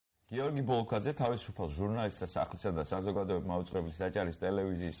Giorgi Bolkvadze თავისუფალ ჟურნალისტთა სახლისა და საზოგადოებრივი მაუწყებლის საჭალის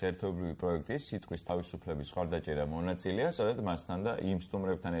ტელევიზიის ერთობლივი პროექტის სიტყვის თავისუფლების მხარდაჭერა მონაწილეა, სწორედ მასთან და იმ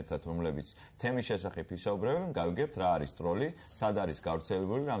სტუმრებთან ერთად, რომლებიც თემის შესახებ ისაუბრებენ, გავიგებთ რა არის ტროლი, სად არის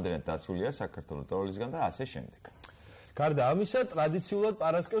გავრცელებული, რამდენად დაცულია საქართველოს ტროლისგან და ასე შემდეგ. გარდა ამისა, ტრადიციულად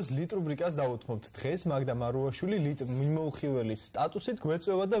პარასკევს ლიტ რუბრიკას დავუთმობთ დღეს მაგდა მარუაშვილი ლიტ მიმოხილველის სტატუსით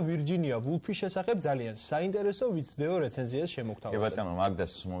გვეწევა და ვირჯინია ვულფის შესახებ ძალიან საინტერესო ვიდეო რეცენზიას შემოგთავაზებთ. კი ბატონო,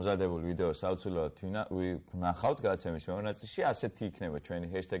 მაგდას მომზადებული ვიდეო საოცრად ვნახავთ გადაცემის მონაწილეში, ასეთი იქნება ჩვენი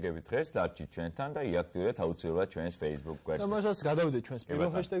ჰეშთეგები დღეს, დარჩით ჩვენთან და იაქტიურეთ აუცილებლად ჩვენს Facebook გვერდზე. თამაშას გადავიდეთ ჩვენს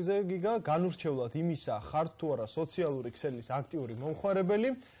პირველ ჰეშთეგზე გიგა, განურჩევლად იმისა, ხართ თუ არა სოციალური ქსელის აქტიური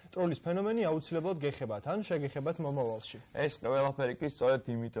მომხმარებელი. ტროლის ფენომენი აუცილებლად გეხებათ ან შეგეხებათ მომავალში. ეს ყველაფერი კი სწორედ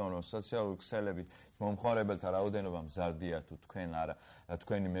იმიტომ, რომ სოციალური ქსელები მომხმარებელთა რაოდენობა მზარდია თუ თქვენ არა,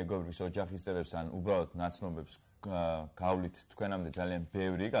 თქვენი მეგობრის ოჯახის წევრებს ან უბრალოდ ნაცნობებს გავლით თქვენამდე ძალიან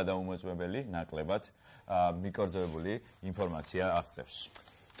ბევრი გადაუმოწმებელი ნაკლებად მიკორძებული ინფორმაცია აღწევს.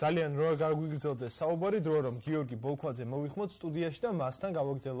 ძალიან რო გაგვიგრძელდეს საუბარი, დრო რომ გიორგი ბოლქვაძე მოვიხმოთ სტუდიაში და მასთან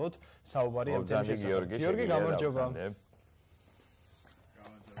გავაგრძელოთ საუბარი ამ თემის შესახებ. გიორგი, გამარჯობა.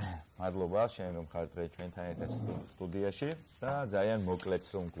 მადლობა, შენ რომ ხარ დღეს ჩვენთან ერთად სტუდიაში და ძალიან მოკლედ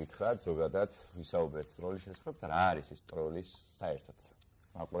რომ გითხრათ, ზოგადად ვისაუბრეთ ტროლის შესახებ და რა არის ეს ტროლის საერთოდ.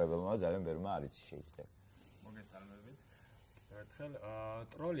 მაყურებელმა ძალიან ბევრმა არ იცის შეიძლება. მოგესალმებით. ერთხელ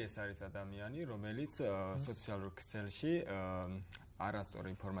ტროლი ეს არის ადამიანი, რომელიც სოციალურ ქსელში არასწორ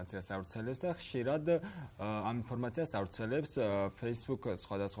ინფორმაციას ავრცელებს და ხშირად ამ ინფორმაციას ავრცელებს Facebook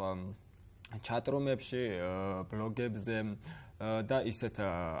სხვადასხვა ჩატრუმებში, ბლოგებზე და ისეთ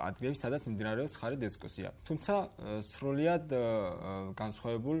ადგილებში, სადაც მიმდინარეობს ხარი დისკუსია. თუმცა სრულიად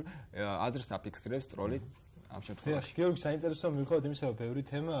განსხვავებულ აზრს აფიქსირებს ტროლი ამ შემთხვევაში. გიორგი, საინტერესო მივხვდით იმისა, რომ ბევრი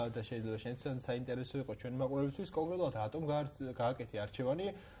თემა და შეიძლება შენთან საინტერესო იყოს ჩვენი მაყურებელისთვის, კონკრეტულად რატომ გააკეთე არჩევანი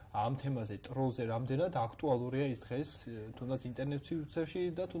ამ თემაზე, ტროლზე რამდენად აქტუალურია ის დღეს, თუნდაც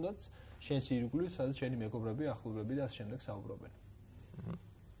ინტერნეტში და თუნდაც შენს ირგვლივ, სადაც შენი მეგობრები, ახლობლები და ასე შემდეგ საუბრობენ.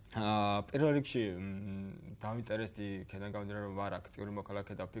 პირველ რიგში დავინტერესდი ქედან გამომდინარე რომ ვარ აქტიური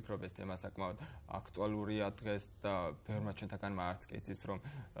მოქალაქე და ვფიქრობ ეს თემა საკმაოდ აქტუალურია დღეს და ბევრმა ჩვენთაგანმა არც კი იცის რომ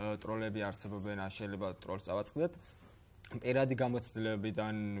ტროლები არსებობენ, ან შეიძლება ტროლს წავაწყდეთ. პირადი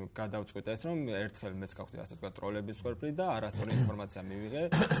გამოცდილებიდან გადავწყვიტე ეს რომ ერთხელ მეც გავხდი ასე ვთქვათ ტროლების მსხვერპლი და არასწორი ინფორმაცია მივიღე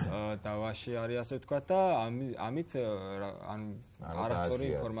და ვაში არის ასე ვთქვათ და ამით ან არასწორი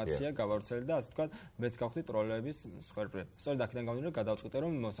ინფორმაცია გავავრცელე და ასე ვთქვათ მეც გავხდი ტროლების მსხვერპლი. სწორედ აქედან გამომდინარე გადავწყვიტე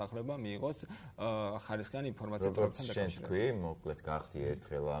რომ მოსახლეობა მიიღოს ხარისხიანი ინფორმაცია ტროლთან დაკავშირებით. თქვი, მოკლედ გახდი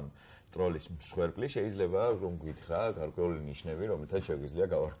ერთხელ ამ ტროლის მსხვერპლი, შეიძლება რომ გითხრა გარკვეული ნიშნები, რომელთაც შეგვიძლია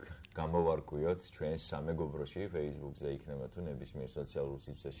გამოვარკვიოთ ჩვენს სამეგობროში, Facebook-ზე იქნება თუ ნებისმიერ სოციალურ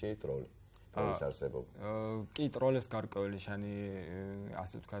სივრცეში ტროლი. ტროლის არსებობა. კი, ტროლებს გარკვეული ნიშანი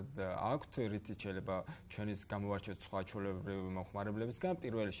ასე ვთქვათ აქვთ, რითიც შეიძლება ჩვენის გამოვარჩიოთ სხვა ჩვეულებრივი მომხმარებლებისგან.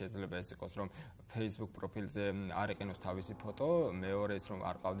 პირველი შეიძლება ეს იყოს, რომ Facebook პროფილზე არ ეყენოს თავისი ფოტო, მეორე ის რომ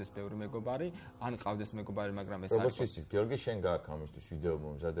არ ყავდეს ბევრი მეგობარი, ან ყავდეს მეგობარი, მაგრამ ეს როგორც იცით, გიორგი, შენ გააქვს ამისთვის ვიდეო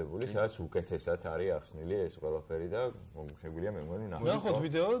მომზადებული, სადაც უკეთესად არის ახსნილი ეს ყველაფერი და შეგვიძლია მე მგონი ნახოთ. ნახოთ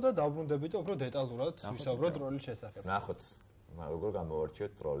ვიდეო და დავბრუნდებით უფრო დეტალურად ვისაუბროთ ტროლის შესახებ. ნახოთ, როგორ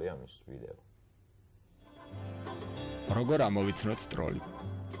გამოვარჩიოთ ტროლი ამის ვიდეო. როგორ ამოვიცნოთ ტროლი?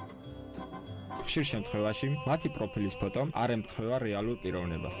 ხშირ შემთხვევაში მათი პროფილის ფოტო არ ემთხვევა რეალურ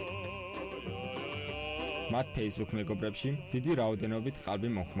პიროვნებას. მათ Facebook მეგობრებში დიდი რაოდენობით ყალბი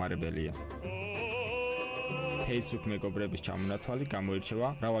მომხმარებელია. Facebook მეგობრების ჩამონათვალი გამოირჩევა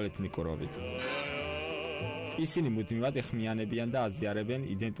მრავალეთნიკურობით. ისინი მუდმივად ეხმიანებიან და აზიარებენ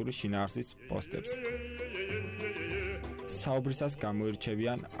იდენტური შინაარსის პოსტებს. საუბრისას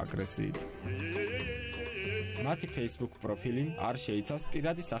გამოირჩევიან აგრესიით. მათი Facebook პროფილი არ შეიცავს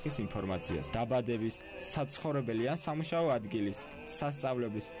პირადი სახის ინფორმაციას, დაბადების, საცხოვრებელი ან სამუშაო ადგილის,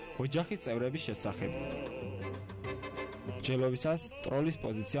 სასწავლებლის, ოჯახის წევრების შესახებ. ჯელობისას ტროლის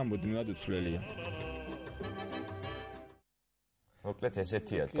პოზიცია მუდმივად უცვლელია. მოკლედ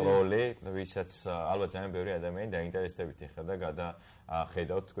ესეთია ტროლი, ვისაც ალბათ ძალიან ბევრი ადამიანი დაინტერესდებით ეხლა და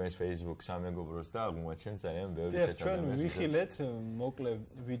ხედავთ თქვენს Facebook სამეგობროს და აღმოაჩენთ ძალიან ბევრი შეცდომა. ჩვენ ვიხილეთ მოკლე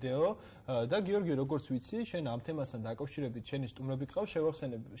ვიდეო და გიორგი, როგორც ვიცი, შენ ამ თემასთან დაკავშირებით შენი სტუმრები ყავს,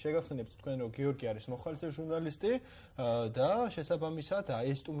 შეგახსენებთ თქვენ რომ გიორგი არის მოხალისე ჟურნალისტი და შესაბამისად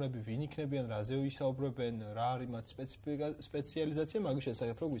ეს სტუმრები ვინ იქნებიან, რაზე ვისაუბრებენ, რა არის მათ სპეციალიზაცია, მაგის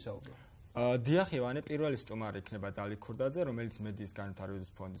შესახებ რო ვისაუბროთ. დიახ, ივანე, პირველი სტუმარი იქნება დალი ქურდაძე, რომელიც მედიის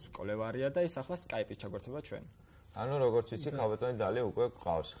განვითარების ფონდის მკვლევარია და ის ახლა Skype-ით ჩაგვერთვება ჩვენ. ანუ როგორც ვიცი, ქალბატონი დალი უკვე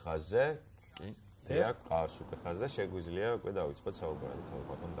ყავს ხაზზე. კი. დიახ, ყავს უკვე ხაზზე, შეგვიძლია უკვე დავიწყოთ საუბარი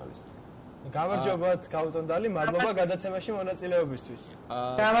ქალბატონ დალისთან. გამარჯობათ, ქალბატონ დალი, მადლობა გადაცემაში მონაწილეობისთვის.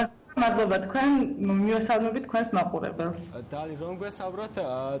 მადლობა თქვენ, მივესალმებით თქვენს მაყურებელს. დალი, რომ გვესაუბროთ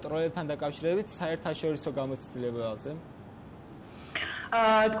ტროლებთან დაკავშირებით საერთაშორისო გამოცდილებაზე?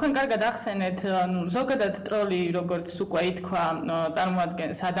 თქვენ კარგად ახსენეთ, ზოგადად ტროლი, როგორც უკვე ითქვა,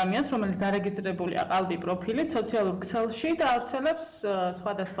 წარმოადგენს ადამიანს, რომელიც დარეგისტრირებულია ყალბი პროფილით სოციალურ ქსელში და ავრცელებს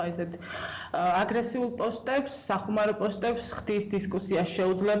სხვადასხვა ისეთ აგრესიულ პოსტებს, სახუმარო პოსტებს, ხდის დისკუსიას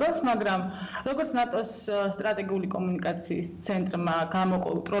შეუძლებას, მაგრამ როგორც ნატოს სტრატეგიული კომუნიკაციის ცენტრმა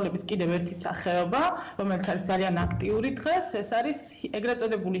გამოყო ტროლების კიდევ ერთი სახეობა, რომელიც არის ძალიან აქტიური დღეს, ეს არის ეგრეთ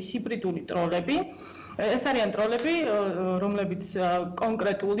წოდებული ჰიბრიდული ტროლები. ეს არიან ტროლები, რომლებიც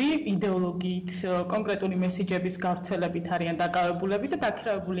კონკრეტული იდეოლოგიით, კონკრეტული მესიჯების გავრცელებით არიან დაკავებულები და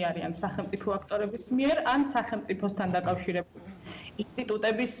დაქირავებული არიან სახელმწიფო აქტორების მიერ ან სახელმწიფოსთან დაკავშირებული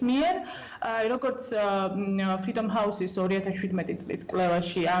ინსტიტუტების მიერ, როგორც Freedom House-ის 2017 წლის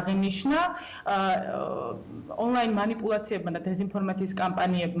კვლევაში აღინიშნა, ონლაინ манипуляციებმა და დეზინფორმაციის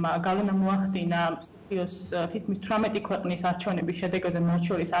კამპანიებმა გავლენა მოახდინა თითქმის 18 ქვეყნის არჩევნების შედეგებზე, მათ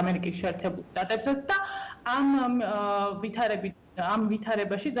შორის ამერიკის შეერთებულ შტატებზეც და ამ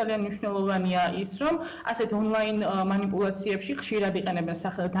ვითარებაში ძალიან მნიშვნელოვანია ის, რომ ასეთ ონლაინ манипуляციებში ხშირად იყენებენ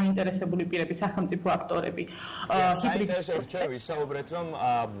დაინტერესებული პირები, სახელმწიფო აქტორები. საინტერესო ჩვენ ვისაუბრეთ, რომ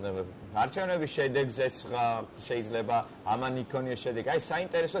არჩევნების შედეგზეც შეიძლება ამან იქონიოს შედეგი. აი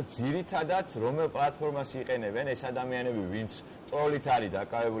საინტერესო ძირითადად რომელ პლატფორმას იყენებენ ეს ადამიანები, ვინც ტროლით არის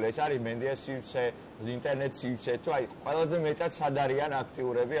დაკავებული, ეს არის მედია სივრცე, ინტერნეტ სივრცე, თუ აი ყველაზე მეტად სად არიან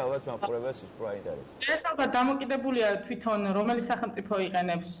აქტიურები, ალბათ მაყურებელს უფრო აინტერესებს. ეს ალბათ დამოკიდებულია თვითონ რომელი სახელმწიფო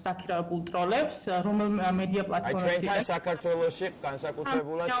იყენებს დაქირავებულ ტროლებს, რომელ მედია პლატფორმებში. აი ჩვენთან საქართველოში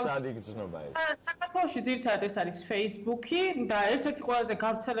განსაკუთრებულად სად იგრძნობა ეს? საქართველოში ძირითადად ეს არის ფეისბუქი და ერთ-ერთი ყველაზე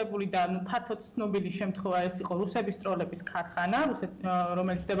გავრცელებული და ფართოდ ცნობილი შემთხვევა ეს იყო რუსების ტროლების ქარხანა,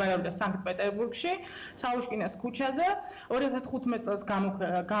 რომელიც მდებარეობდა სანქტ-პეტერბურგში, საუშკინეს ქუჩაზე. 2015 წელს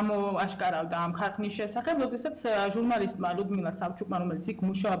გამოაშკარავდა ამ ქარხნის შესახებ, როდესაც ჟურნალისტმა ლუდმილა სავჩუკმა, რომელიც იქ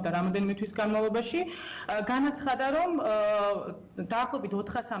მუშაობდა რამოდენიმე თვის განმავლობაში, განაცხადა, რომ დაახლოებით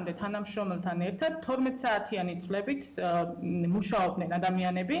 400-მდე თანამშრომელთან ერთად 12 საათიანი წვლებით მუშაობდნენ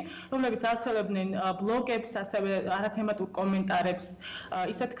ადამიანები, რომლებიც ავრცელებდნენ ბლოგებს, ასევე არათემატურ კომენტარებს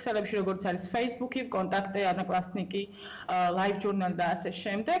ისეთ ქსელებში, როგორც არის Facebook-ი, კონტაქტე, ანაკლასნიკი, ლაივ ჟურნალი და ასე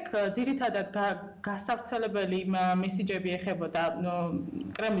შემდეგ. ძირითადად გასავრცელებელი მესიჯები ეხებოდა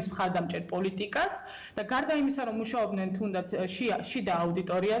კრემლის მხარდამჭერ პოლიტიკას და გარდა იმისა, რომ მუშაობდნენ თუნდაც შიდა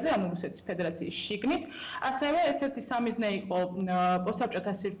აუდიტორიაზე, ანუ რუსეთის ფედერაციის შიგნით, ასევე ერთ-ერთი სამიზნე იყო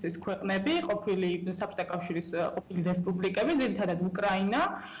პოსტსაბჭოთა სივრცის ქვეყნები, ყოფილი საბჭოთა კავშირის ყოფილი რესპუბლიკები, ძირითადად უკრაინა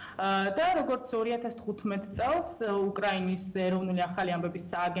და როგორც 2015 წელს უკრაინის ეროვნული ახალი ამბების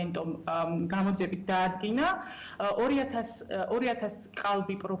სააგენტომ გამოძიებით დაადგინა 2000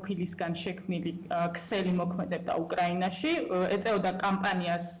 ყალბი პროფილისგან შექმნილი ქსელი მოქმედებდა უკრაინაში, ეწეოდა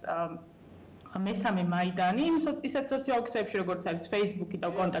კამპანიას მესამე მაიდანი, ისეთ სოციალურ ქსელებში, როგორც არის Facebook-ი და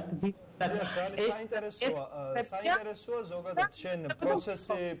კონტაქტი. საინტერესოა ზოგადად შენ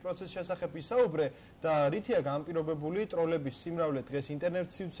პროცესის შესახებ ისაუბრე და რითია განპირობებული ტროლების სიმრავლე დღეს ინტერნეტ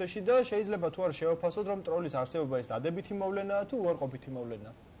სივრცეში და შეიძლება თუ არ შევაფასოთ, რომ ტროლის არსებობა ეს დადებითი მოვლენაა თუ უარყოფითი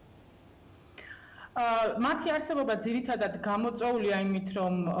მოვლენაა? მათი არსებობა ძირითადად გამოწვეულია იმით,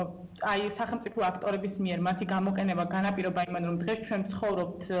 რომ აი სახელმწიფო აქტორების მიერ მათი გამოყენება განაპირობა იმან, რომ დღეს ჩვენ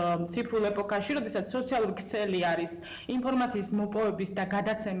ვცხოვრობთ ციფრულ ეპოქაში, როდესაც სოციალური ქსელი არის ინფორმაციის მოპოვების და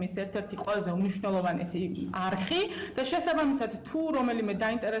გადაცემის ერთ-ერთი ყველაზე უმნიშვნელოვანესი არხი და შესაბამისად თუ რომელიმე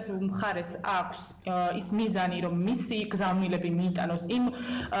დაინტერესებულ მხარეს აქვს ის მიზანი, რომ მისი გზავნილები მიიტანოს იმ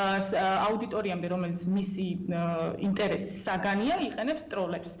აუდიტორიამდე, რომელიც მისი ინტერესის საგანია, იყენებს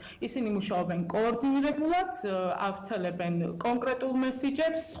ტროლებს. ისინი მუშაობენ კოორდინირებულად, ავრცელებენ კონკრეტულ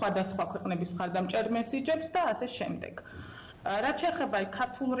მესიჯებს, სხვადასხვა ქვეყნების მხარდამჭერ მესიჯებს და ასე შემდეგ. რაც შეეხება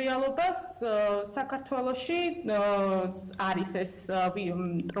ქართულ რეალობას, საქართველოში არის ეს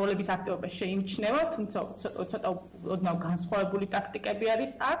ტროლების აქტივობა შეიმჩნევა, თუმცა ცოტა ოდნავ განსხვავებული ტაქტიკები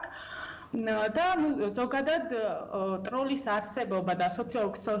არის აქ. და ზოგადად ტროლის არსებობა და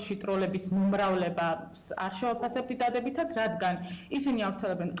სოციალურ ქსელში ტროლების მომრავლება არ შევაფასებთ დადებითად, რადგან ისინი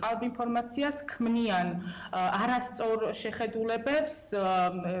ავრცელებენ ყალბ ინფორმაციას, ქმნიან არასწორ შეხედულებებს,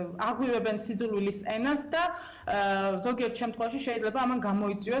 აღვივებენ სიძულვილის ენას და ზოგიერთ შემთხვევაში შეიძლება ამან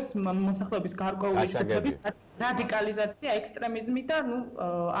გამოიწვიოს მოსახლეობის გარკვეული ჯგუფების რადიკალიზაცია, ექსტრემიზმი და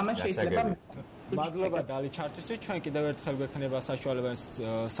ამან შეიძლება მადლობა დალი ჩართვისთვის. ჩვენ კიდევ ერთხელ გვექნება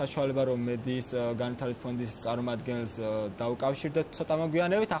საშუალება რომ მედიის განვითარების ფონდის წარმომადგენელს დავუკავშირდეთ ცოტა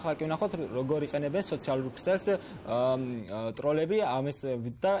მოგვიანებით. ახლა კი ვნახოთ როგორ იყენებენ სოციალურ ქსელს ტროლები ამის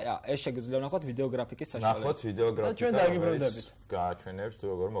და ეს შეგვიძლია ვნახოთ ვიდეოგრაფიკის საშუალებით. ნახოთ ვიდეოგრაფიკა. ჩვენ დაგიბრუნდებით. გააჩვენებს თუ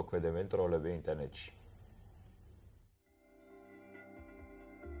როგორ მოქმედებენ ტროლები ინტერნეტში.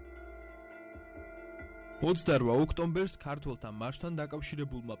 28 ოქტომბერს ქართველთა მარშთან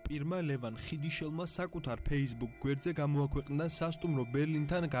დაკავშირებულმა პირმა ლევან ხიდიშელმა საკუთარ ფეისბუქ გვერდზე გამოაქვეყნა სასტუმრო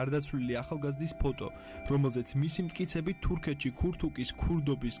ბერლინთან გარდაცვლილი ახალგაზრდის ფოტო, რომელზეც მისი მტკიცებით თურქეთში ქურთუკის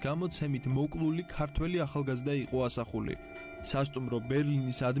ქურდობის გამო ცემით მოკლული ქართველი ახალგაზრდა იყო ასახული. სასტუმრო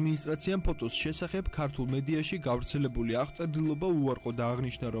ბერლინის ადმინისტრაციამ ფოტოს შესახებ ქართულ მედიაში გავრცელებული აღწერილობა უარყო და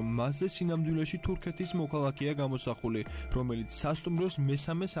აღნიშნა, რომ მასზე სინამდვილეში თურქეთის მოქალაქეა გამოსახული, რომელიც სასტუმროს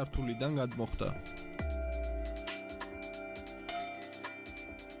მესამე სართულიდან გადმოხდა.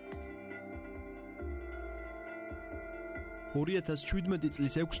 2017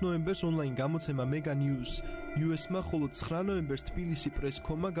 წლის 6 ნოემბერს ონლაინ გამოცემა Mega News US-მა, ხოლო 9 ნოემბერს თბილისი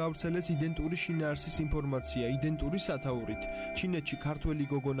პრესკომმა გავრცელეს იდენტური შინაარსის ინფორმაცია იდენტური სათაურით. ჩინეთში ქართველი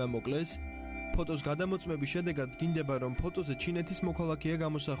გოგონა მოკლეს. ფოტოს გადამოწმების შედეგად გინდება, რომ ფოტოზე ჩინეთის მოქალაქეა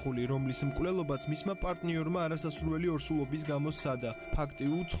გამოსახული, რომლის მკვლელობაც მისმა პარტნიორმა არასასურველი ორსულობის გამო სცადა. ფაქტი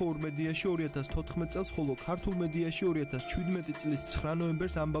უცხოურ მედიაში 2014 წელს, ხოლო ქართულ მედიაში 2017 წლის 9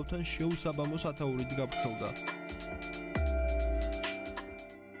 ნოემბერს ამბავთან შეუსაბამო სათაურით გავრცელდა.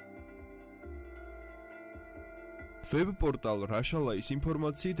 ვებ-პორტალ რაშალაის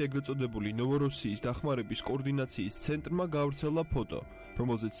ინფორმაციით ეგრეთ წოდებული ნოვოროსიის დახმარების კოორდინაციის ცენტრმა გავრცელა ფოტო,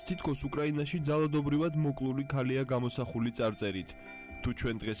 რომელზეც თითქოს უკრაინაში ძალადობრივად მოკლული ქალია გამოსახული წარწერით. თუ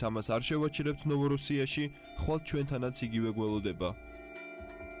ჩვენ დღეს ამას არ შევაჩერებთ ნოვოროსიაში, ხვალ ჩვენთანაც იგივე გველოდება.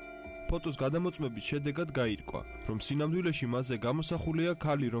 ფოტოს გადამოწმების შედეგად გაირკვა, რომ სინამდვილეში მასზე გამოსახულია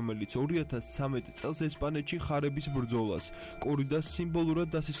ქალი, რომელიც 2013 წელს ესპანეთში ხარების ბრძოლას კორიდას სიმბოლურად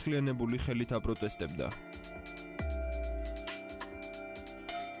დასისხლიანებული ხელით აპროტესტებდა.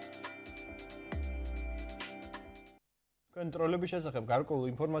 ტროლების შესახებ გარკვეულ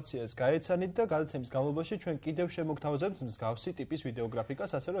ინფორმაციას გაეცანით და გადაცემის განმავლობაში ჩვენ კიდევ შემოგთავაზებთ მსგავსი ტიპის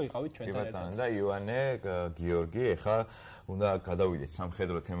ვიდეოგრაფიკას, ასე რომ იყავით ჩვენთან ერთად. და ივანე, გიორგი, ეხა უნდა გადავიდეთ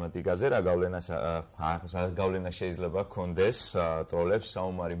სამხედრო თემატიკაზე, რა გავლენა შეიძლება გქონდეს ტროლებს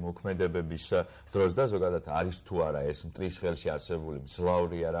საომარი მოქმედებების დროს და ზოგადად არის თუ არა ეს მტრის ხელში არსებული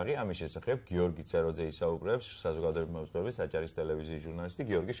მძლავრი იარაღი, ამის შესახებ გიორგი წეროძე ისაუბრებს, საზოგადოებრივი მოძღვრების საჭარის ტელევიზიის ჟურნალისტი.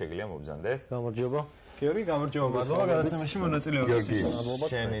 გიორგი, შეგიძლია მობრძანდე? გამარჯობა. გიორგი, გამარჯობა. მადლობა გადაცემაში მონაწილეობისთვის.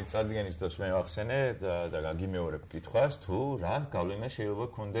 შენი წარდგენის დროს მე ვახსენე და გაგიმეორებ კითხვას, თუ რა გავლენა შეიძლება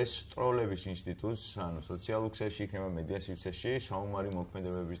გქონდეს ტროლების ინსტიტუტს, ანუ სოციალურ ქსელში, იქნება მედია სივრცეში, საომარი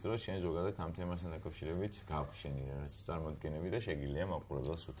მოქმედებების დროს შენ ზოგადად ამ თემასთან დაკავშირებით გაქვს შენი რაღაც წარმოდგენები და შეგიძლია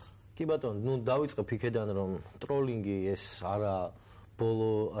მაყურებელს უთხრა. კი ბატონო, ნუ დავიწყებ იქედან, რომ ტროლინგი ეს არა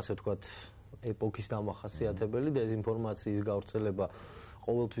ბოლო, ასე ვთქვათ, ეპოქის დამახასიათებელი დეзинფორმაციის გავრცელება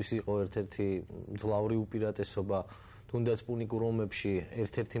ყოველთვის იყო ერთ-ერთი მძლავრი უპირატესობა თუნდაც პუნიკურ ომებში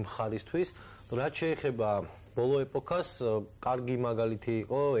ერთ-ერთი მხარისთვის. რაც შეეხება ბოლო ეპოქას, კარგი მაგალითი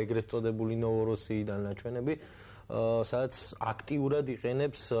იყო ეგრეთ წოდებული ნოვოროსიიდან ნაჩვენები, სადაც აქტიურად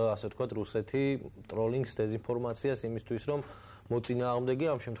იყენებს, ასე ვთქვათ, რუსეთი ტროლინგს, დეзинფორმაციას იმისთვის, რომ მოწინააღმდეგე,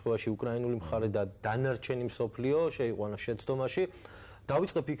 ამ შემთხვევაში უკრაინული მხარე და დანარჩენი მსოფლიო შეიყვანა შეცდომაში.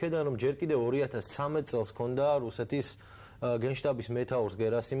 დავიწყებ იქედან, რომ ჯერ კიდევ 2013 წელს ჰქონდა რუსეთის გენშტაბის მეთაურს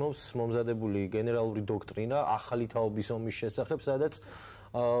გერასიმოვს მომზადებული გენერალური დოქტრინა ახალი თაობის ომის შესახებ, სადაც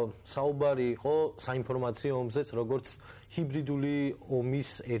საუბარი იყო საინფორმაციო ომზეც, როგორც ჰიბრიდული ომის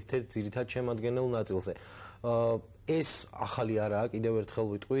ერთ-ერთ ძირითად შემადგენელ ნაწილზე. ეს ახალი არაა, კიდევ ერთხელ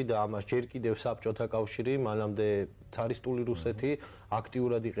ვიტყვი და ამას ჯერ კიდევ საბჭოთა კავშირი, მანამდე ცარისტული რუსეთი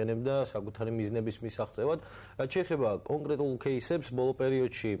აქტიურად იყენებდა საკუთარი მიზნების მისაღწევად. რაც შეეხება კონკრეტულ кейსებს, ბოლო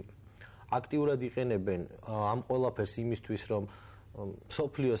პერიოდში აქტიურად იყენებენ ამ ყველაფერს იმისთვის, რომ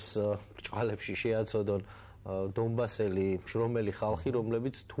სოფლიოს ბრჭყალებში შეაცოდონ დონბასელი შრომელი ხალხი,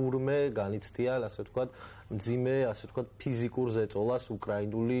 რომლებიც თურმე განიცდიან, ასე ვთქვათ, მძიმე, ასე ვთქვათ, ფიზიკურ ზეწოლას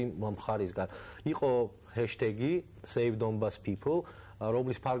უკრაინული მხარისგან. იყო ჰეშთეგი Save Donbas People,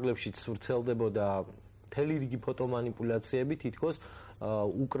 რომლის ფარგლებშიც ვრცელდებოდა მთელი რიგი ფოტომანიპულაციები, თითქოს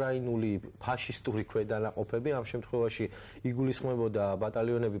უკრაინული ფაშისტური ქვედანაყოფები, ამ შემთხვევაში იგულისხმებოდა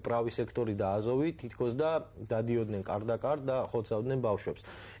ბატალიონები პრავი სექტორი და აზოვი, თითქოს და დადიოდნენ კარდაკარ და ხოცავდნენ ბავშვებს.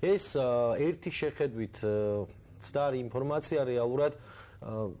 ეს ერთი შეხედვით ცდარი ინფორმაცია რეალურად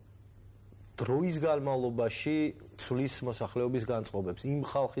დროის განმავლობაში ცვლის მოსახლეობის განწყობებს, იმ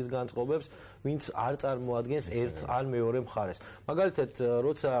ხალხის განწყობებს, ვინც არ წარმოადგენს ერთ ან მეორე მხარეს. მაგალითად,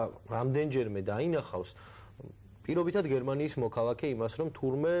 როცა რამდენჯერმე დაინახავს პირობითად გერმანიის მოქალაქე იმას, რომ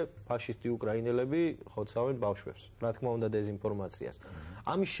თურმე ფაშისტი უკრაინელები ხოცავენ ბავშვებს, რა თქმა უნდა დეзинფორმაციას.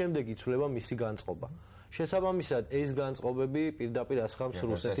 ამის შემდეგ იცვლება მისი განწყობა. შესაბამისად, ეს განწყობები პირდაპირ ასხამს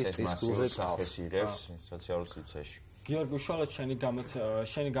რუსეთის წისქვილზე წყალს. სოციალურ სივრცეში. გიორგი, უშუალოდ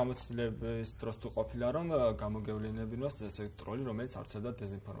შენი გამოცდილების დროს თუ ყოფილა, რომ გამოგევლინებინოს ესე ტროლი, რომელიც არცევდა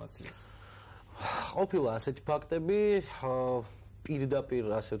დეзинფორმაციას. ყოფილა ასეთი ფაქტები, პირდაპირ,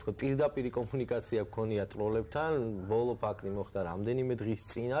 ასე ვთქვათ, პირდაპირი კომუნიკაცია გქონია ტროლებთან, ბოლო ფაქტი მოხდა რამდენიმე დღის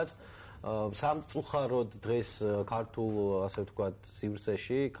წინაც. სამწუხაროდ დღეს ქართულ, ასე ვთქვათ,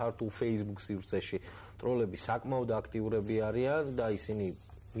 სივრცეში, ქართულ Facebook სივრცეში ტროლები საკმაოდ აქტიურები არიან და ისინი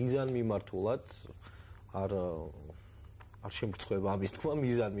მიზანმიმართულად არ შემრცხვება ამის თქმა,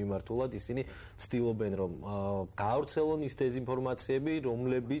 მიზანმიმართულად ისინი ცდილობენ რომ გაავრცელონ ის დეზინფორმაციები,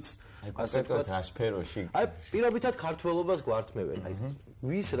 რომლებიც ასე ვთქვათ, ასფეროში. აი, პირობითად ქართველობას გვართმევენ. აი,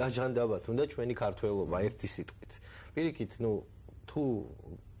 ვის რა ჟანდაბათ უნდა ჩვენი ქართველობა ერთი სიტყვით. პირიქით, თუ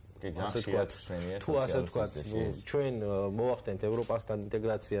ასე ვთქვათ, ჩვენ მოვახდენთ ევროპასთან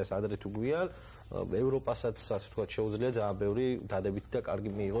ინტეგრაციას ადრე თუ გვიან, ევროპასაც ასე ვთქვათ შეუძლია ძალიან ბევრი დადებითი და კარგი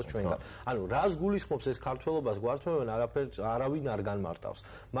მიიღოს ჩვენგან. ანუ რას გულისხმობს ეს ქართველობას გვართმევენ, არავინ არ განმარტავს.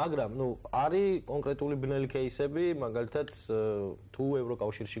 მაგრამ არის კონკრეტული ბნელი кейსები, მაგალითად თუ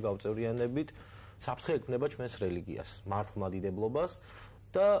ევროკავშირში გავწევრიანებით, საფრთხე ექმნება ჩვენს რელიგიას, მართლმადიდებლობას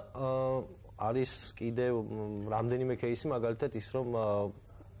და არის კიდევ რამდენიმე кейსი, მაგალითად ის რომ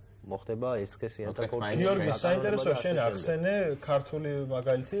მოხდება ერთსქესიანთა კორტი. გიორგი, საინტერესოა შენ ახსენე ქართული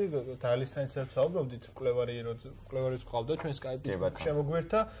მაგალითი, დალისთან ერთად ვსაუბრობდით, კვლევარის ყავდა ჩვენ სკაიპით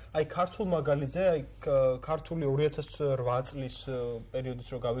შემოგვერთა, აი ქართულ მაგალითზე, აი ქართული 2008 წლის პერიოდის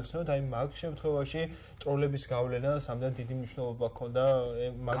რო გავიხსენოთ, აი მაგ შემთხვევაში ტროლების გავლენა სამდღაც დიდი მნიშვნელობა ჰქონდა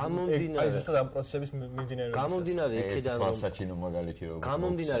აი ზუსტად ამ პროცესების მიმდინარეობისას. გამომდინარე იქიდან რომ თვალსაჩინო მაგალითი როგორ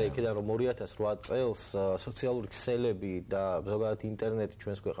გამომდინარე იქიდან რომ 2008 წელს სოციალური ქსელები და ზოგადად ინტერნეტი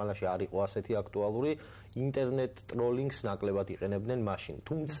ჩვენს ქვეყანაში არ იყო ასეთი აქტუალური, ინტერნეტ ტროლინგს ნაკლებად იყენებდნენ მაშინ.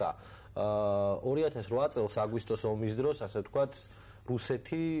 თუმცა 2008 წელს აგვისტოს ომის დროს, ასე ვთქვათ,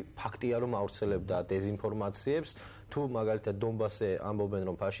 რუსეთი ფაქტია რომ ავრცელებდა დეზინფორმაციებს, თუ მაგალითად დონბასზე ამბობენ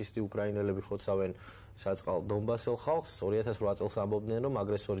რომ ფაშისტი უკრაინელები ხოცავენ საწყალ დონბასელ ხალხს, 2008 წელს ამბობდნენ რომ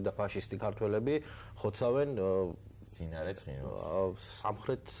აგრესორი და ფაშისტი ქართველები ხოცავენ წინარე ცხინვალს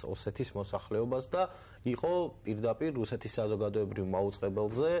სამხრეთ ოსეთის მოსახლეობას და იყო პირდაპირ რუსეთის საზოგადოებრივ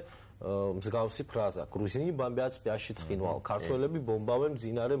მაუწყებელზე მსგავსი ფრაზა გრუზინი ბამბეაც პიაში ცხინვალ ქართველები ბომბავენ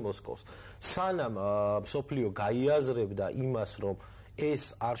მძინარე მოსკოვს სანამ სოფლიო გაიაზრებდა იმას რომ ეს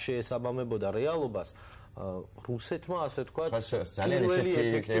არ შეესაბამებოდა რეალობას რუსეთმა ასე თქვა ძალიან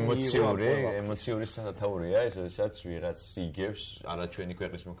ესეთი ემოციური სათაურია ეს როდესაც ვიღაც იგებს არაჩვენი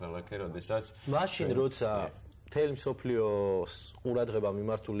ქვეყნის მოქალაქე როდესაც მაშინ როცა თელ მსოფლიოს ყურადღება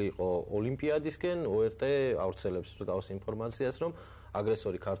მიმართული იყო ოლიმპიადისკენ ORT ავრცელებს მსგავს ინფორმაციას რომ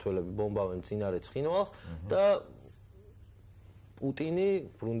აგრესორი ქართველები ბომბავენ მძინარე ცხინვალს და პუტინი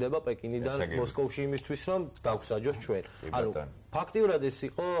ბრუნდება პეკინიდან მოსკოვში იმისთვის რომ დაგვსაჯოს ჩვენ ანუ ფაქტიურად ეს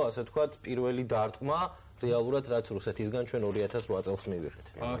იყო ასე ვთქვათ პირველი დარტყმა რეალურად რაც რუსეთისგან ჩვენ 2008 წელს მივიღეთ.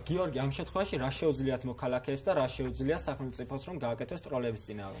 გიორგი, ამ შემთხვევაში რა შეუძლიათ მოქალაქეებს და რა შეუძლია სახელმწიფოს რომ გააკეთოს ტროლების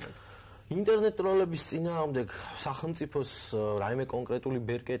წინააღმდეგ? ინტერნეტ ტროლების წინააღმდეგ სახელმწიფოს რაიმე კონკრეტული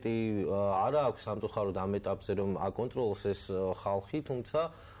ბერკეტი არ აქვს სამწუხაროდ ამ ეტაპზე რომ აკონტროლოს ეს ხალხი, თუმცა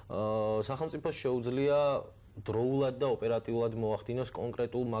სახელმწიფოს შეუძლია დროულად და ოპერატიულად მოახდინოს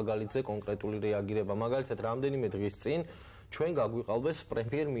კონკრეტულ მაგალითზე კონკრეტული რეაგირება. მაგალითად, რამდენიმე დღის წინ ჩვენ გაგვიყალბეს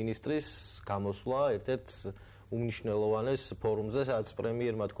პრემიერ-მინისტრის გამოსვლა ერთ-ერთ უმნიშვნელოვანეს ფორუმზე, სადაც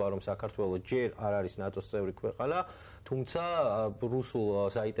პრემიერმა თქვა, რომ საქართველო ჯერ არ არის ნატოს წევრი ქვეყანა, თუმცა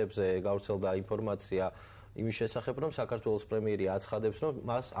რუსულ საიტებზე გავრცელდა ინფორმაცია იმის შესახებ, რომ საქართველოს პრემიერი აცხადებს, რომ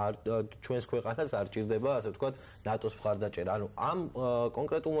მას ჩვენს ქვეყანას არ ჭირდება, ასე ვთქვათ, ნატოს მხარდაჭერა. ანუ ამ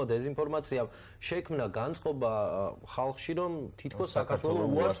კონკრეტულმა დეზინფორმაციამ შექმნა განწყობა ხალხში, რომ თითქოს საქართველო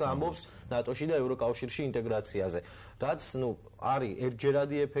უარს ამბობს ნატოში და ევროკავშირში ინტეგრაციაზე. რაც, არის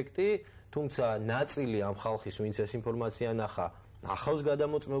ერთჯერადი ეფექტი, თუმცა ნაწილი ამ ხალხის, ვინც ეს ინფორმაცია ნახავს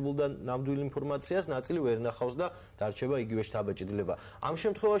გადამოწმებულ და ნამდვილ ინფორმაციას, ნაწილი ვერ ნახავს და დარჩება იგივე შთაბეჭდილება. ამ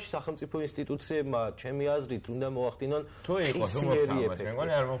შემთხვევაში სახელმწიფო ინსტიტუციებმა, ჩემი აზრით, უნდა მოახდინონ ხისიერი ეფექტი. მე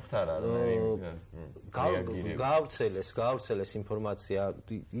მგონი არ მომხდარა გაავრცელეს ინფორმაცია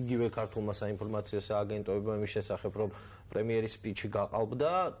იგივე ქართულმა საინფორმაციო სააგენტოებმა იმის შესახებ, რომ პრემიერის სპიჩი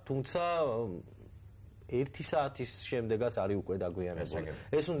გაყალბდა, თუმცა 1 საათის შემდეგაც არის უკვე დაგვიანებული.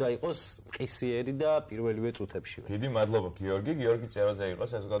 ეს უნდა იყოს ყისიერი და პირველივე წუთებში. დიდი მადლობა გიორგი. გიორგი წეროზე იყო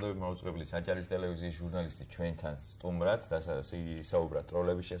საზოგადოებრივი მაუწყებლის საჯარის ტელევიზიის ჟურნალისტი ჩვენთან სტუმრად და ისაუბრა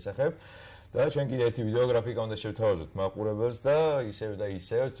ტროლების შესახებ. და ჩვენ კიდე ერთი ვიდეოგრაფიკა უნდა შევთავაზოთ მაყურებელს და ისევ და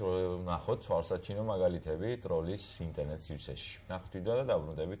ისევ ნახოთ თვალსაჩინო მაგალითები ტროლის ინტერნეტ სივრცეში. ნახოთ ვიდეო და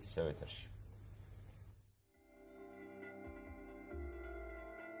დაბრუნდებით ისევ ეთერში.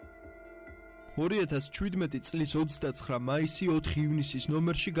 2017 წლის 29 მაისი 4 ივნისის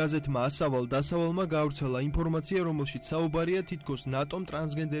ნომერში გაზეთმა ასავალ-დასავალმა გაავრცელა ინფორმაცია, რომელშიც საუბარია თითქოს ნატომ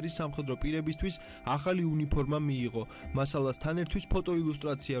ტრანსგენდერის სამხედრო პირებისთვის ახალი უნიფორმა მიიღო. მასალასთან ერთვის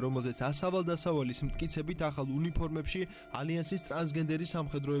ფოტოილუსტრაცია, რომელზეც ასავალ-დასავალის მტკიცებით ახალ უნიფორმებში ალიანსის ტრანსგენდერის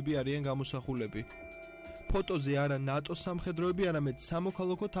სამხედროები არიან გამოსახულები. ფოტოზე არა ნატოს სამხედროები, არამედ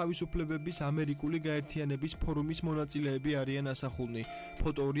სამოქალაქო თავისუფლებების ამერიკული გაერთიანების ფორუმის მონაწილეები არიან ასახულნი.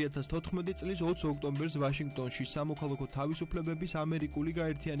 ფოტო 2014 წლის 20 ოქტომბერს ვაშინგტონში სამოქალაქო თავისუფლებების ამერიკული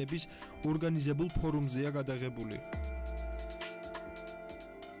გაერთიანების ორგანიზებულ ფორუმზეა გადაღებული.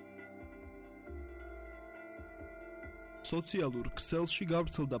 სოციალურ ქსელში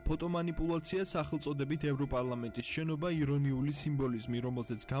გავრცელდა ფოტომანიპულაცია სახელწოდებით ევროპარლამენტის შენობა ირონიული სიმბოლიზმი,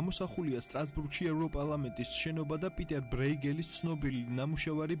 რომელზეც გამოსახულია სტრასბურგში ევროპარლამენტის შენობა და პიტერ ბრეიგელის ცნობილი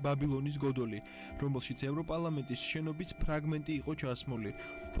ნამუშევარი ბაბილონის გოდოლი, რომელშიც ევროპარლამენტის შენობის ფრაგმენტი იყო ჩასმული.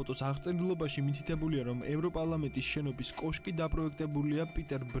 ფოტოს აღწერილობაში მითითებულია, რომ ევროპარლამენტის შენობის კოშკი დაპროექტებულია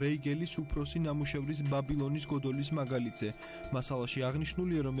პიტერ ბრეიგელის უფროსი ნამუშევრის ბაბილონის გოდოლის მაგალითზე. მასალაში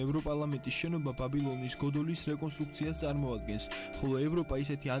აღნიშნულია, რომ ევროპარლამენტის შენობა ბაბილონის გოდოლის რეკონსტრუქციას წარმოადგენს, ხოლო ევროპა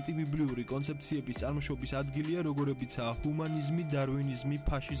ისეთი ანტიბიბლიური კონცეფციების წარმოშობის ადგილია, როგორებიცაა ჰუმანიზმი, დარვინიზმი,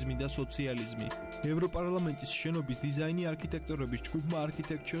 ფაშიზმი და სოციალიზმი. ევროპარლამენტის შენობის დიზაინი არქიტექტორების ჯგუფმა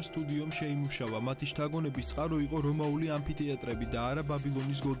Architecture Studio-მ შეიმუშავა. მათი შთაგონების წყარო იყო რომაული ამფითეატრები და არა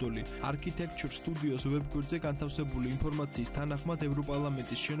ბაბილონის გოდოლი. Architecture Studio-ს ვებგვერდზე განთავსებული ინფორმაციის თანახმად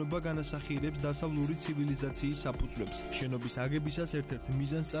ევროპარლამენტის შენობა განასახიერებს დასავლური ცივილიზაციის საფუძვლებს. შენობის აგებისას ერთ-ერთ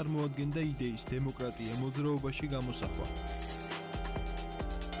მიზანს წარმოადგენდა იდეის დემოკრატია მოძრაობაში გამოსახვა.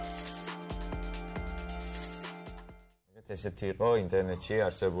 ესეთი იყო ინტერნეტში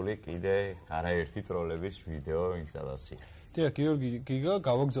არსებული კიდე არაერთი ტროლების ვიდეო ინსტალაცია. დიახ, გიორგი გიგა,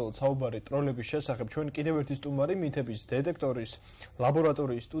 გავაგზავნოთ საუბარი ტროლების შესახებ. ჩვენ კიდევ ერთი სტუმარი, მითების დეტექტორის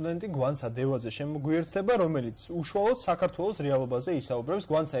ლაბორატორიის სტუდენტი გვანცა დევიძე შემოგვიერთდება, რომელიც უშუალოდ საქართველოს რეალობაზე ისაუბრებს.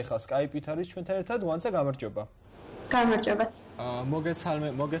 გვანცა ეხლა Skype-ით არის ჩვენთან ერთად. გვანცა, გამარჯობა. გამარჯობათ.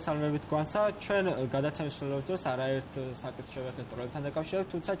 მოგესალმებით გვანცა, ჩვენ გადაცემის მსვლელობის დროს არაერთ საკითხს შევეხეთ ტროლებთან დაკავშირებით,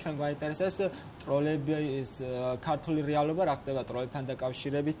 თუმცა ჩვენ გვაინტერესებს ტროლების ქართული რეალობა, რა ხდება ტროლებთან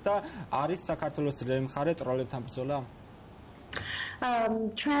დაკავშირებით და არის საქართველოს ძლიერი მხარე ტროლებთან ბრძოლა?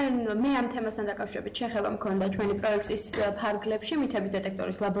 მე ამ თემასთან დაკავშირებით შეხება მქონდა ჩვენი პროექტის ფარგლებში, მითების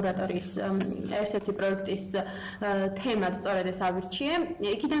დეტექტორის ლაბორატორიის ერთ-ერთი პროექტის თემად სწორედ ეს ავირჩიე.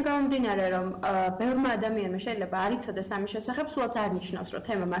 იქიდან გამომდინარე, რომ ბევრმა ადამიანმა შეიძლება არ იცოდეს ამის შესახებ, სულაც არ ნიშნავს, რომ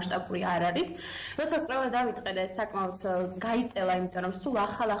თემა მასშტაბური არ არის. როცა კვლევა დავიწყე და საკმაოდ გაიწელა, იმიტომ რომ სულ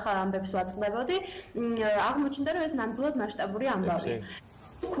ახალ-ახალ ამბებს ვაწყდებოდი, აღმოჩნდა, რომ ეს ნამდვილად მასშტაბური ამბავია.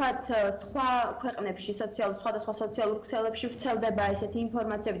 ვთქვათ, სხვა ქვეყნებში, სხვადასხვა სოციალურ ქსელებში ვრცელდება ესეთი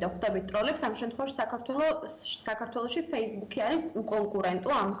ინფორმაციები და ხვდებით ტროლებს. ამ შემთხვევაში საქართველოში Facebook-ი არის უკონკურენტო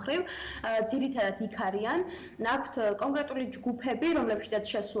ამ მხრივ, ძირითადად იქ არიან. აქვთ კონკრეტული ჯგუფები, რომლებშიც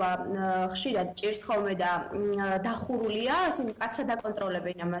შესვლა ხშირად ჭირს ხოლმე და დახურულია, ისინი კაცრად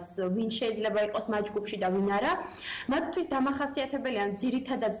აკონტროლებენ ამას, ვინ შეიძლება იყოს მათ ჯგუფში და ვინ არა. მათთვის დამახასიათებელი ან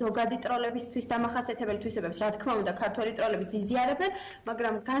ძირითადად ზოგადი ტროლებისთვის დამახასიათებელი თვისებებს, რა თქმა უნდა, ქართველი ტროლებიც იზიარებენ, მაგრამ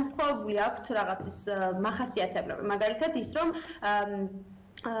განსხვავებული აქვთ რაღაცის მახასიათებლები. მაგალითად ის, რომ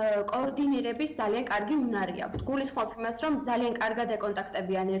კოორდინირების ძალიან კარგი უნარი აქვთ. გულისხმობ იმას, რომ ძალიან კარგად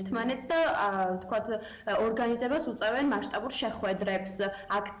ეკონტაქტებიან ერთმანეთს და თქვათ ორგანიზებას უწევენ მასშტაბურ შეხვედრებს,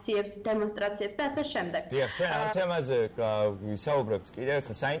 აქციებს, დემონსტრაციებს და ასე შემდეგ. დიახ, ჩვენ ამ თემაზე ვისაუბრებთ კიდევ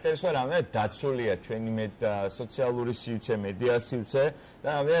ერთხელ. საინტერესოა, რამდენად დაცულია ჩვენი სოციალური სივრცე, მედია სივრცე და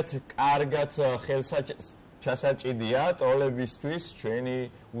რამდენად კარგად ჩასაჭიდია ტროლებისთვის ჩვენი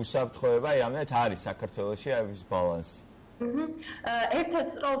უსაფრთხოება, რამდენად არის საქართველოში ეს ბალანსი. ერთ-ერთ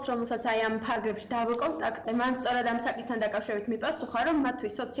ტროლს, რომელსაც ამ ფარგლებში დავაკონტაქტე, მან სწორად ამ საკითხთან დაკავშირებით მიპასუხა, რომ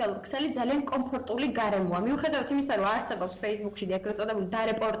მათთვის სოციალური ქსელი ძალიან კომფორტული გარემოა. მიუხედავად იმისა, რომ არსებობს Facebook-ში ეგრეთ წოდებული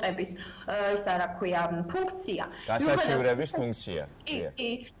დარეპორტების ისა რა ქვია ფუნქცია. გასაჩივრების ფუნქცია. კი.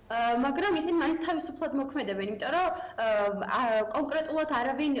 მაგრამ ისინი მაინც თავისუფლად მოქმედებენ, იმიტომ რომ კონკრეტულად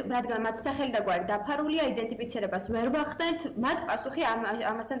არავინ, რადგან მათ სახელი და გვარი დაფარულია, იდენტიფიცირებას ვერ ვახდენთ, მათ პასუხი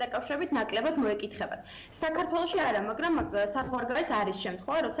ამასთან დაკავშირებით ნაკლებად მოეკითხებათ. საქართველოში არა, მაგრამ საზღვარგარეთ არის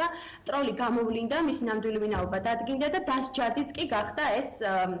შემთხვევა, როცა ტროლი გამოვლინდა, მისი ნამდვილი ვინაობა დადგინდა და დასჯადიც კი გახდა ეს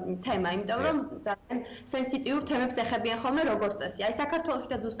თემა, იმიტომ რომ ძალიან სენსიტიურ თემებს ეხებიან ხოლმე როგორც წესი. აი საქართველოში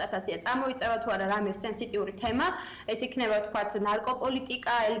და ზუსტად ასეა, წამოიწევა თუ არა რამე სენსიტიური თემა, ეს იქნება თქვათ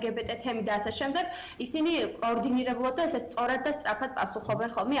ნარკოპოლიტიკა, LGBT თემი და ასე შემდეგ, ისინი კოორდინირებულად და ესე სწორად და სწრაფად პასუხობენ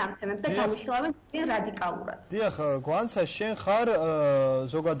ხოლმე ამ თემებს და გამიხილავენ რადიკალურად. დიახ, გვანცა, შენ ხარ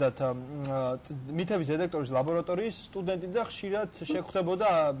ზოგადად მითების დეტექტორის ლაბორატორიის სტუდენტი და ხშირად შეგხვდებოდა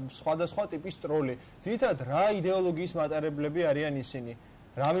სხვადასხვა ტიპის ტროლი. ძირითადად რა იდეოლოგიის მატარებლები არიან ისინი?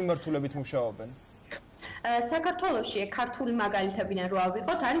 რა მიმართულებით მუშაობენ? საქართველოში ქართული მაგალითებიდან რო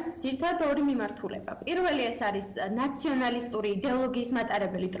ავიღოთ, არის ძირითადად ორი მიმართულება. პირველი ეს არის ნაციონალისტური იდეოლოგიის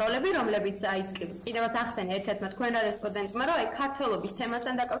მატარებელი ტროლები, რომლებიც აი კიდევაც ახსენე ერთ-ერთმა თქვენ რესპონდენტმა, რომ აი ქართველობის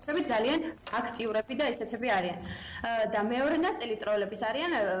თემასთან დაკავშირებით ძალიან აქტიურები და ესეთები არიან. და მეორე ნაწილი ტროლების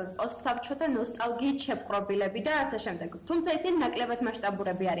არიან პოსტსაბჭოთა ნოსტალგიით შეპყრობილები და ასე შემდეგ. თუმცა ისინი ნაკლებად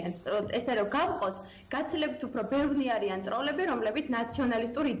მასშტაბურები არიან. ესე რომ გავყოთ, გაცილებით უფრო ბევრი არიან ტროლები, რომლებიც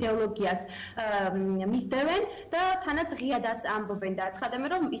ნაციონალისტურ იდეოლოგიას მისდევენ და თანაც ღიადაც ამბობენ და აცხადებენ,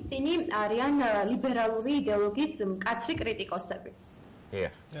 რომ ისინი არიან ლიბერალური იდეოლოგიის მკაცრი კრიტიკოსები.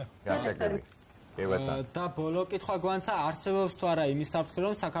 გასაგები. და ბოლო კითხვა გვანცა, არსებობს თუ არა იმის საფრთხე,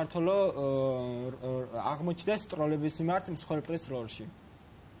 რომ საქართველოს აღმოჩნდეს ტროლების მიმართ მსხვერპლის როლში?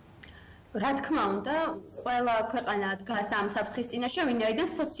 რა თქმა უნდა, ყველა ქვეყანა დგას ამ საფრთხის წინაშე, ვინაიდან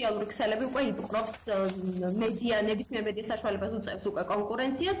სოციალური ქსელები უკვე იბყრობს მედია, ნებისმიერ მედია საშუალებას უწევს უკვე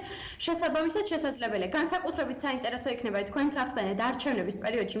კონკურენციას. შესაბამისად, შესაძლებელია განსაკუთრებით საინტერესო იქნება თქვენს ახსენეთ არჩევნების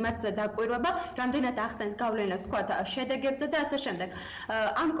პერიოდში მათზე დაკვირვება, რამდენად ახდენს გავლენას თქვათ შედეგებზე და ასე შემდეგ.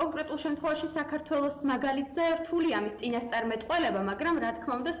 ამ კონკრეტულ შემთხვევაში საქართველოს მაგალითზე რთული ამის წინასწარმეტყველება, მაგრამ რა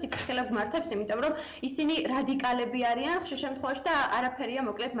თქმა უნდა, სიფრთხილე გმართებს, იმიტომ რომ ისინი რადიკალები არიან ხშირ შემთხვევაში და არაფერია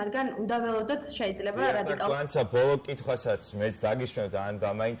მოკლედ მათგან უნდა ველოდოთ შეიძლება რადიკალურად. გვანცა ბოლო კითხვასაც მეც დაგიშვებ და ან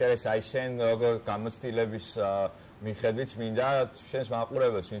დამაინტერესა აი შენ როგორ გამოცდილების მიხედვით მინდა შენს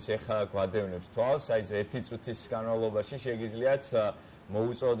მაყურებელს ვინც ეხლა გვადევნებს თვალს აი ეს 1 წუთის განმავლობაში შეგიძლიათ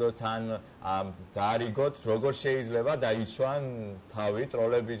მოუწოდოთ ან დაარიგოთ როგორ შეიძლება დაიცვან თავი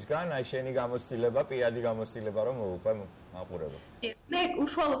ტროლებისგან აი შენი გამოცდილება პირადი გამოცდილება რომ მოუყვე მაყურებელს. მე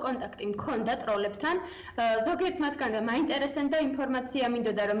უშუალო კონტაქტი მქონდა ტროლებთან. ზოგიერთ მათგან მაინტერესებდა ინფორმაცია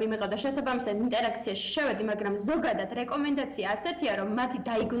მინდოდა რომ მიმეყო და შესაბამისად ინტერაქციაში შევედი, მაგრამ ზოგადად რეკომენდაცია ასეთია, რომ მათი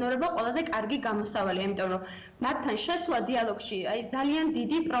დაიგნორება ყველაზე კარგი გამოსავალია, იმიტომ რომ მათთან შესვლა დიალოგში აი ძალიან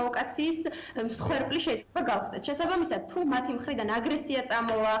დიდი პროვოკაციის მსხვერპლი შეიძლება გავხდეთ. შესაბამისად, თუ მათი მხრიდან აგრესია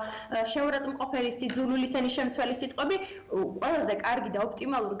წამოვა, შეურაცხმყოფელი სიძულვილი ისენი შემცველი სიტყვები, ყველაზე კარგი და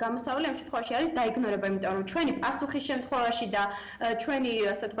ოპტიმალური გამოსავალი ამ შემთხვევაში არის დაიგნორება, იმიტომ რომ ჩვენი პასუხის შემთხვევაში და ჩვენი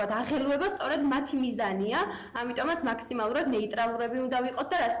ასე ვთქვათ აღელვება სწორედ მათი მიზანია, ამიტომაც მაქსიმალურად ნეიტრალურები უნდა ვიყოთ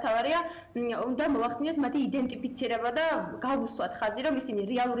და რაც თავარია, უნდა მოვახდინოთ მათი იდენტიფიცირება და გავუსვათ ხაზი, რომ ისინი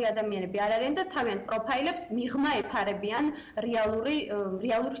რეალური ადამიანები არ არიან და თავიანთ პროფაილებს მიღმა ეფარებიან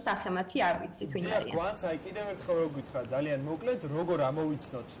რეალური სახემათი არ ვიცით ვინ არიან. გვანცა, აი კიდევ ერთხელ რო გითხრა ძალიან მოკლედ, როგორ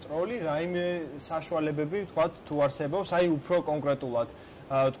ამოვიცნოთ ტროლი, რაიმე საშუალებები ვთქვათ თუ არსებობს, აი უფრო კონკრეტულად.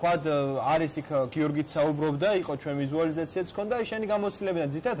 თქვათ არის იქ გიორგიც საუბრობდა, იყო ჩვენ ვიზუალიზაციაც ჰქონდა, აი შენი გამოცდილებიდან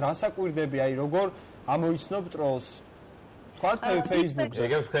ძირითადად რა საკვირდები, აი როგორ ამოვიცნობ ტროლს? თქვათ ფეისბუქზე.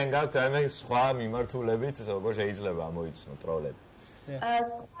 ეგრე თქვენ გაქვთ აი სხვა მიმართულებით როგორ შეიძლება ამოვიცნო ტროლები?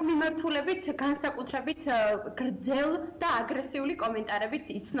 სხვა მიმართულებით განსაკუთრებით გრძელ და აგრესიული კომენტარებით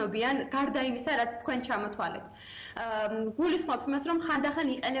იცნობიან გარდა იმისა, რაც თქვენ ჩამოთვალეთ. გულისხმობ იმას, რომ ხანდახან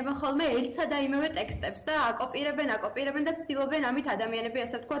იყენებენ ხოლმე ერთსა და იმავე ტექსტებს და აკოპირებენ და ცდილობენ ამით ადამიანები,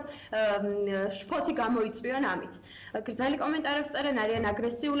 ასე ვთქვათ, შფოთი გამოიწვიონ ამით. გრძელი კომენტარებს წერენ, არიან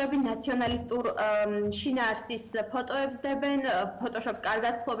აგრესიულები, ნაციონალისტურ შინაარსის ფოტოებს დებენ, ფოტოშოპს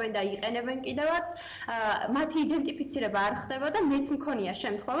კარგად ფლობენ და იყენებენ კიდევაც. მათი იდენტიფიცირება არ ხდება და მეც მქონია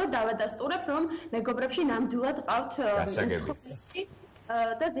შემთხვევა დავადასტურებ, რომ მეგობრებში ნამდვილად ყავთ უცხოელი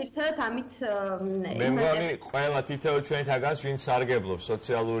და ძირითადად ამით მე მგონი ყველა თითოეულ ჩვენთაგანს ვინც სარგებლობს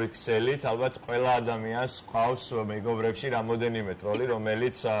სოციალური ქსელით, ალბათ ყველა ადამიანს ყავს მეგობრებში რამოდენიმე ტროლი,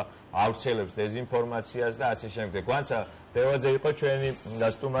 რომელიც ავრცელებს დეзинფორმაციას და ასე შემდეგ. გვანცა დევიძე იყო ჩვენი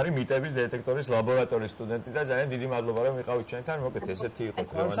დასტუმარი მიტების დეტექტორის ლაბორატორიის სტუდენტი და ძალიან დიდი მადლობა რომ იყავით ჩვენთან. მოკეთ ესეთი იყო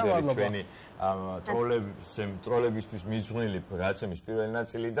დღევანდელი ჩვენი ტროლებისთვის მიძღვნილი რაცემის პირველი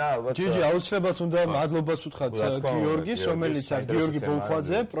ნაწილი და ალბათ ჯიჯი აუცილებლად უნდა მადლობას უთხრათ გიორგის, რომელიც არის გიორგი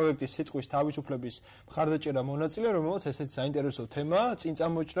ბოლკვაძე, პროექტის სიტყვის თავისუფლების მხარდაჭერა მონაწილე, რომელსაც ესეთი საინტერესო თემა წინ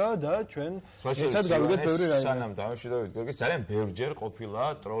წამოჭრა და ჩვენ ერთად გავიგეთ ბევრი რაიმე. სანამ დავამშვიდობთ გიორგის, ძალიან ბევრჯერ ყოფილა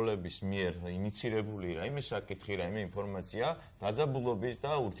ტროლების მიერ ინიციირებული რაიმე საკითხი, რაიმე ინფორმაცია დაძაბულობის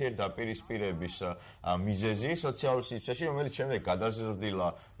და ურთიერთდაპირისპირების მიზეზი სოციალურ სივრცეში, რომელიც შემდეგ გადაზრდილა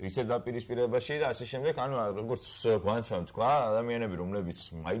ურთიერთდაპირისპირებაში და ასე შემდეგ. ანუ როგორც გვანცამ თქვა, ადამიანები, რომლებიც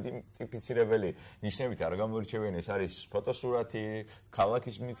აიდენტიფიცირებელი ნიშნებით არ გამორჩევენ, ეს არის ფოტოსურათი,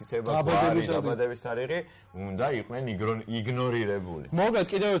 ქალაქის მითითება, გვარი, დაბადების თარიღი, უნდა იყვნენ იგნორირებული. მოგეთ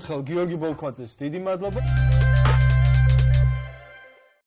კიდევ ერთხელ გიორგი ბოლკვაძეს დიდი მადლობა.